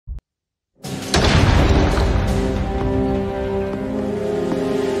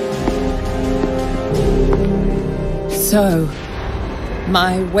So,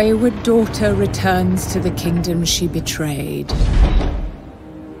 my wayward daughter returns to the kingdom she betrayed.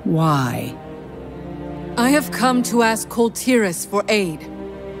 Why? I have come to ask Kultiris for aid,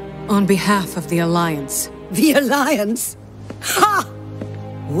 on behalf of the Alliance. The Alliance? Ha!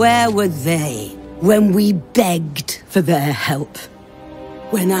 Where were they when we begged for their help?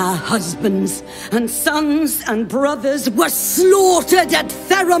 When our husbands and sons and brothers were slaughtered at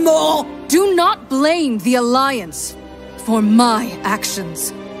Theramore? Do not blame the Alliance for my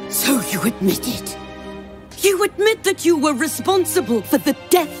actions. So you admit it? You admit that you were responsible for the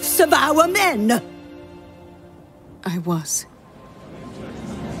deaths of our men? I was.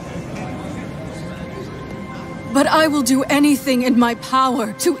 But I will do anything in my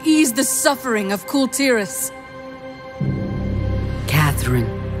power to ease the suffering of Kultiris. Catherine,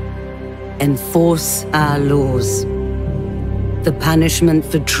 enforce our laws. The punishment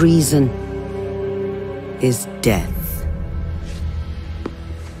for treason is death.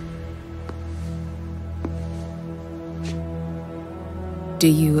 Do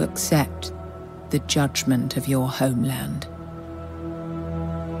you accept the judgment of your homeland?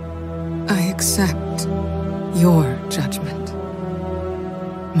 I accept your judgment,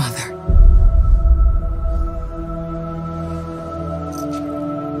 Mother.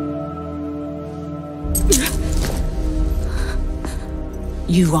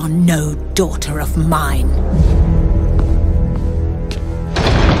 You are no daughter of mine.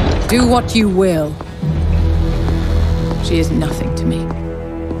 Do what you will. She is nothing to me.